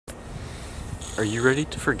Are you ready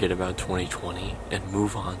to forget about 2020 and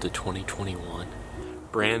move on to 2021?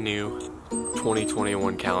 Brand new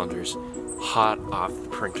 2021 calendars, hot off the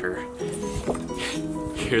printer.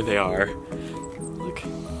 Here they are. Look,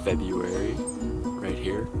 February, right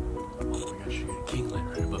here. Oh my gosh, you got a kinglet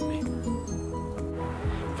right above me.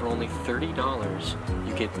 For only $30,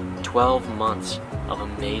 you get 12 months of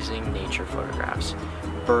amazing nature photographs.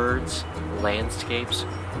 Birds, landscapes,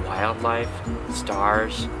 wildlife,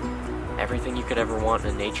 stars, everything you could ever want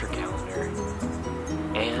in a nature calendar.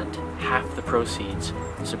 And half the proceeds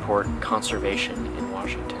support conservation in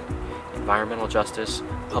Washington, environmental justice,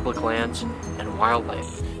 public lands, and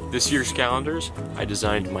wildlife. This year's calendars I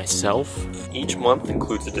designed myself. Each month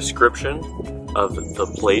includes a description of the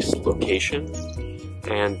place, location,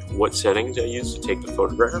 and what settings I use to take the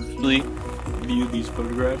photograph. Please view these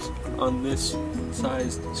photographs on this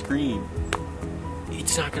sized screen.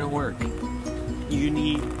 It's not gonna work. You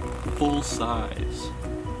need full size.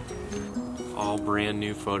 All brand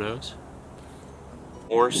new photos.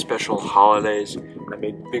 More special holidays. I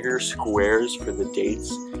made bigger squares for the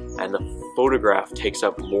dates, and the photograph takes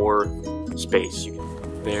up more space.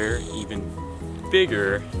 They're even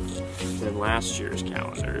bigger than last year's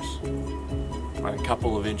calendars by a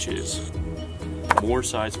couple of inches. More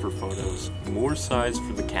size for photos, more size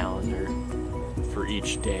for the calendar for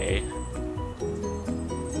each day.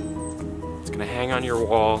 It's gonna hang on your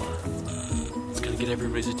wall. It's gonna get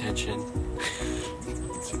everybody's attention.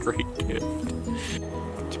 It's a great gift.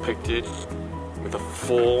 Depicted with a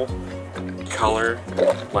full color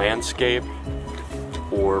landscape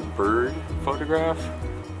or bird photograph.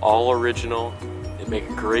 All original. They make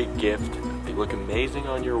a great gift. They look amazing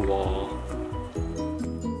on your wall.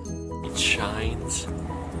 It shines.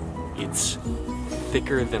 It's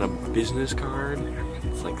thicker than a business card.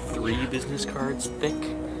 It's like 3 business cards thick.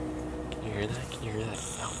 Can you hear that? Can you hear that?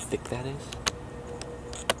 How thick that is?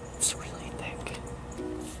 It's really thick.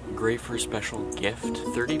 Great for a special gift.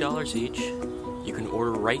 $30 each. You can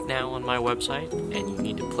order right now on my website, and you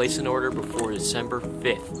need to place an order before December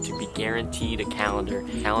 5th to be guaranteed a calendar.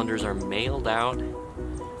 Calendars are mailed out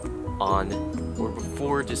on or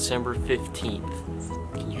before December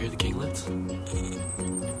 15th. Can you hear the kinglets?